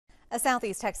A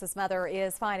Southeast Texas mother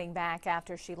is fighting back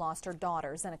after she lost her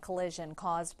daughters in a collision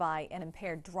caused by an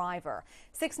impaired driver.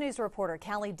 6 News reporter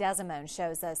Kalie Desimone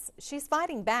shows us she's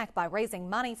fighting back by raising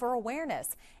money for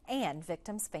awareness and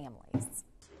victims' families.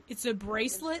 It's a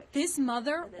bracelet this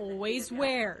mother always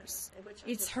wears.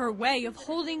 It's her way of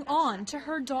holding on to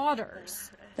her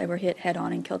daughters. They were hit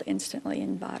head-on and killed instantly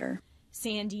in Vidor.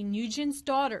 Sandy Nugent's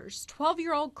daughters,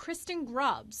 12-year-old Cristin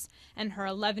Grubbs and her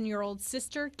 11-year-old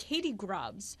sister, Katie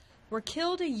Grubbs, were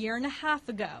killed a year and a half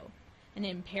ago. An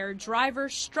impaired driver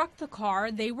struck the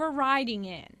car they were riding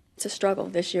in. It's a struggle.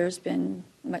 This year's been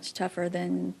much tougher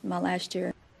than my last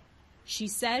year. She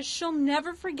says she'll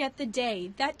never forget the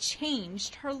day that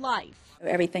changed her life.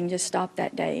 Everything just stopped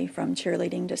that day, from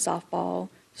cheerleading to softball,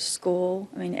 school.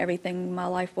 I mean, everything my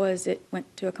life was, it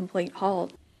went to a complete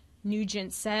halt.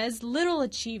 Nugent says little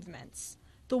achievements,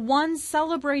 the ones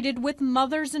celebrated with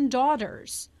mothers and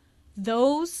daughters,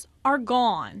 those are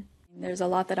gone. There's a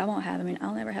lot that I won't have. I mean,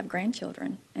 I'll never have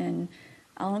grandchildren, and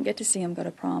I don't get to see them go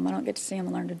to prom. I don't get to see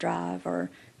them learn to drive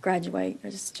or graduate.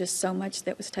 There's just so much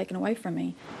that was taken away from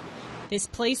me. This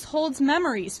place holds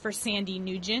memories for Sandy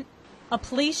Nugent, a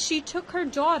place she took her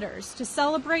daughters to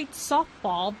celebrate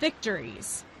softball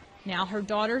victories. Now her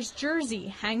daughter's jersey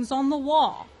hangs on the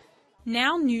wall.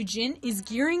 Now Nugent is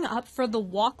gearing up for the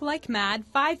Walk Like Mad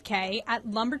 5K at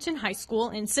Lumberton High School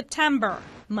in September.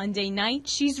 Monday night,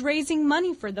 she's raising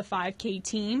money for the 5K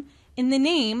team in the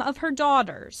name of her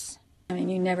daughters. I mean,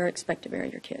 you never expect to bury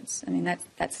your kids. I mean,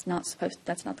 that's not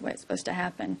the way it's supposed to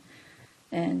happen.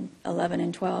 And 11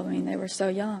 and 12, I mean, they were so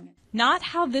young. Not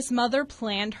how this mother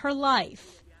planned her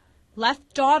life.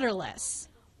 Left daughterless,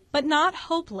 but not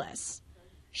hopeless.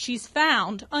 She's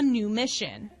found a new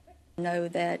mission. Know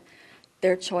that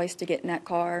their choice to get in that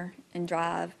car and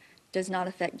drive does not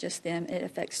affect just them. It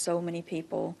affects so many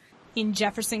people. In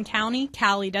Jefferson County,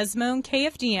 Kalie Desimone,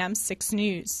 KFDM 6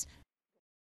 News.